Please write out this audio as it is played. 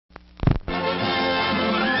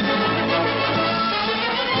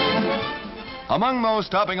Among those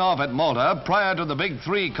stopping off at Malta prior to the Big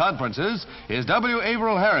Three conferences is W.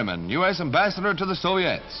 Averill Harriman, U.S. Ambassador to the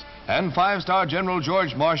Soviets, and five-star General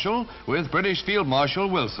George Marshall with British Field Marshal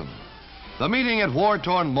Wilson. The meeting at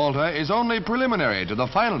war-torn Malta is only preliminary to the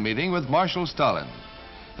final meeting with Marshal Stalin.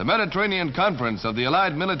 The Mediterranean Conference of the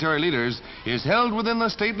Allied military leaders is held within the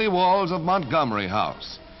stately walls of Montgomery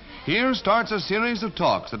House. Here starts a series of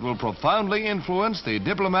talks that will profoundly influence the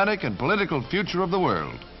diplomatic and political future of the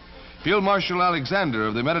world. Field Marshal Alexander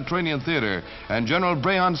of the Mediterranean Theater and General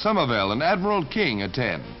Brahan Somerville and Admiral King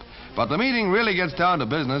attend. But the meeting really gets down to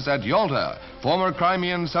business at Yalta, former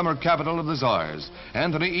Crimean summer capital of the Tsars.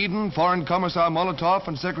 Anthony Eden, Foreign Commissar Molotov,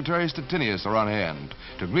 and Secretary Stettinius are on hand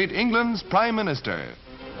to greet England's Prime Minister.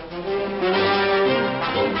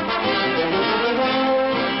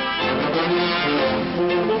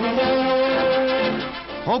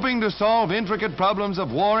 Hoping to solve intricate problems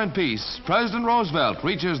of war and peace, President Roosevelt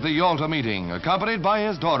reaches the Yalta meeting, accompanied by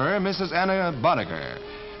his daughter, Mrs. Anna Boddicker.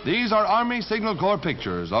 These are Army Signal Corps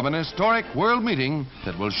pictures of an historic world meeting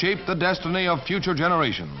that will shape the destiny of future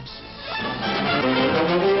generations.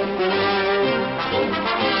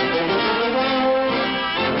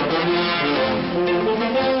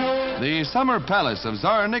 The summer palace of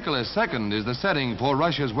Tsar Nicholas II is the setting for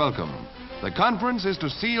Russia's welcome. The conference is to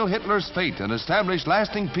seal Hitler's fate and establish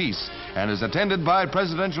lasting peace, and is attended by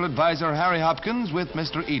presidential advisor Harry Hopkins with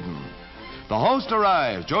Mr. Eden. The host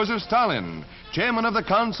arrives, Joseph Stalin, chairman of the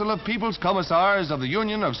Council of People's Commissars of the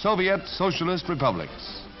Union of Soviet Socialist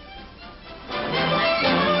Republics.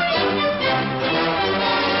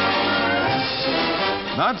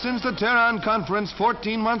 Not since the Tehran Conference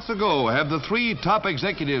 14 months ago have the three top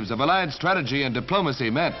executives of Allied strategy and diplomacy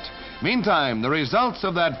met. Meantime, the results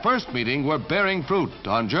of that first meeting were bearing fruit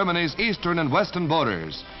on Germany's eastern and western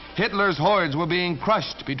borders. Hitler's hordes were being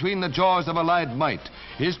crushed between the jaws of Allied might.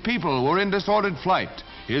 His people were in disordered flight.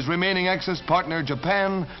 His remaining Axis partner,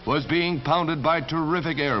 Japan, was being pounded by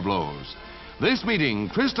terrific air blows. This meeting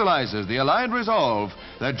crystallizes the Allied resolve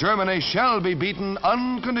that Germany shall be beaten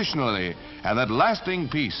unconditionally and that lasting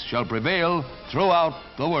peace shall prevail throughout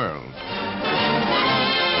the world.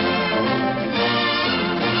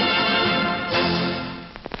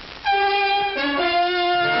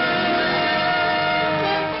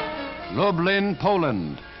 Lublin,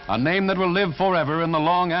 Poland, a name that will live forever in the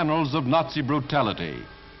long annals of Nazi brutality.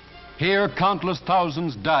 Here, countless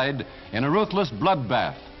thousands died in a ruthless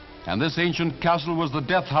bloodbath, and this ancient castle was the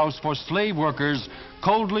death house for slave workers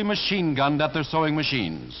coldly machine-gunned at their sewing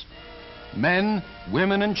machines. Men,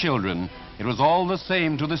 women, and children, it was all the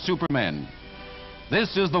same to the supermen.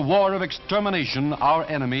 This is the war of extermination our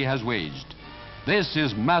enemy has waged. This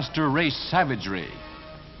is master race savagery.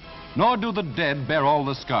 Nor do the dead bear all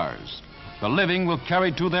the scars. The living will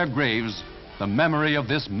carry to their graves the memory of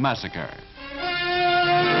this massacre.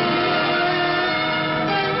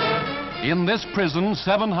 In this prison,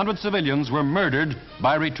 700 civilians were murdered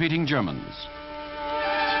by retreating Germans.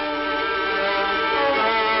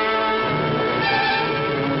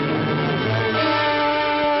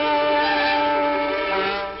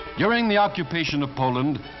 During the occupation of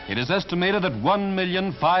Poland, it is estimated that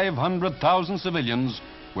 1,500,000 civilians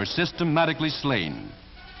were systematically slain.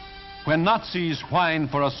 When Nazis whine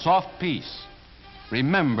for a soft peace,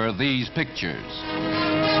 remember these pictures.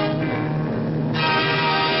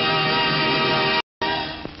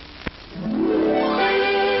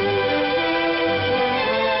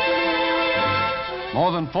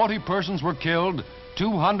 More than 40 persons were killed,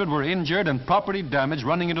 200 were injured, and property damage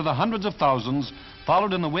running into the hundreds of thousands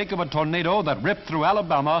followed in the wake of a tornado that ripped through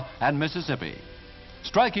Alabama and Mississippi.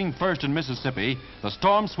 Striking first in Mississippi, the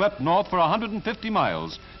storm swept north for 150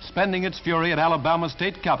 miles, spending its fury at Alabama's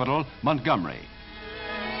state capital, Montgomery.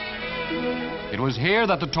 It was here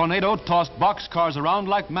that the tornado tossed boxcars around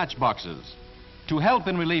like matchboxes. To help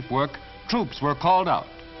in relief work, troops were called out.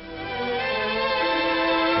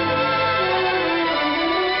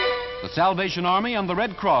 The Salvation Army and the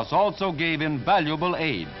Red Cross also gave invaluable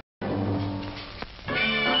aid.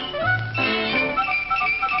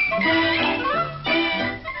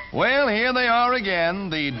 Well, here they are again,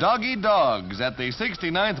 the Doggy Dogs at the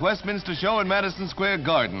 69th Westminster Show in Madison Square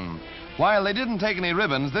Garden. While they didn't take any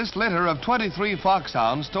ribbons, this litter of 23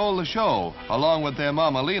 foxhounds stole the show, along with their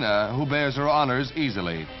mama Lena, who bears her honors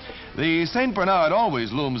easily. The St. Bernard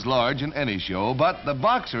always looms large in any show, but the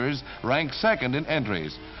Boxers rank second in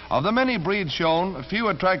entries. Of the many breeds shown, few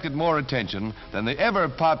attracted more attention than the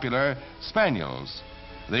ever-popular Spaniels.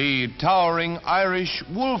 The towering Irish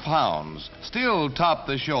Wolfhounds still top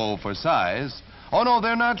the show for size. Oh, no,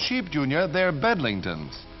 they're not sheep, Junior, they're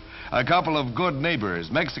Bedlingtons. A couple of good neighbors,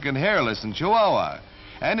 Mexican Hairless and Chihuahua.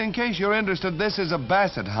 And in case you're interested, this is a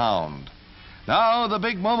Basset Hound. Now, the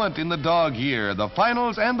big moment in the dog year, the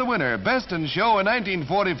finals and the winner, Best in Show, a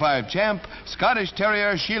 1945 champ, Scottish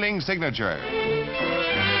Terrier Shealing Signature.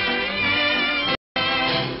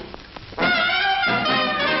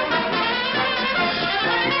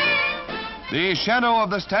 The shadow of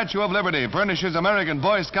the Statue of Liberty furnishes American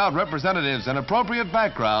Boy Scout representatives an appropriate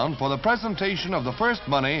background for the presentation of the first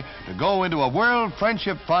money to go into a World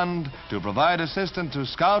Friendship Fund to provide assistance to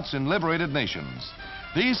scouts in liberated nations.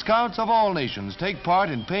 These scouts of all nations take part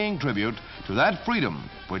in paying tribute to that freedom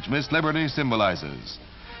which Miss Liberty symbolizes.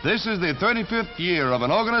 This is the 35th year of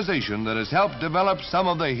an organization that has helped develop some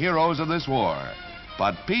of the heroes of this war.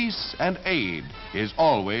 But peace and aid is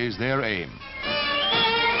always their aim.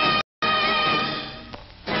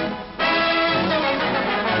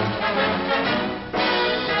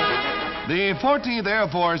 The 14th Air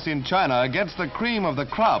Force in China gets the cream of the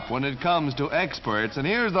crop when it comes to experts, and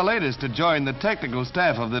here's the latest to join the technical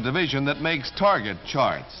staff of the division that makes target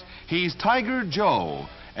charts. He's Tiger Joe,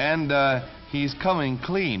 and he's coming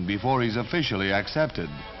clean before he's officially accepted.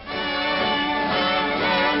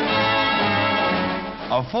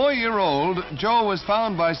 A 4-year-old, Joe was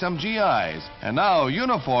found by some GIs, and now,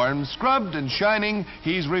 uniformed, scrubbed and shining,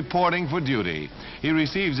 he's reporting for duty. He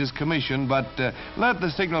receives his commission, but let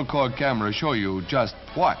the Signal Corps camera show you just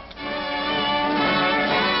what.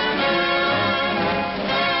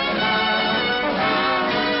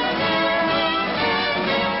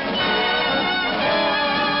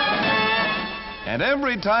 And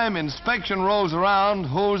every time inspection rolls around,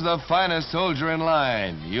 who's the finest soldier in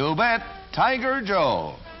line? You bet. Tiger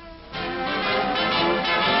Joe.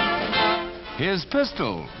 His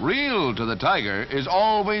pistol, real to the Tiger, is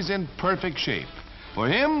always in perfect shape. For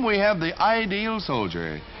him, we have the ideal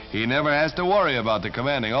soldier. He never has to worry about the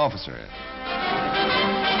commanding officer.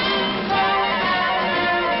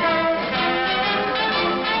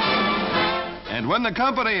 And when the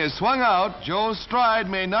company is swung out, Joe's stride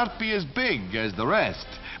may not be as big as the rest,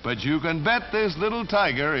 but you can bet this little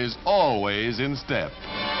Tiger is always in step.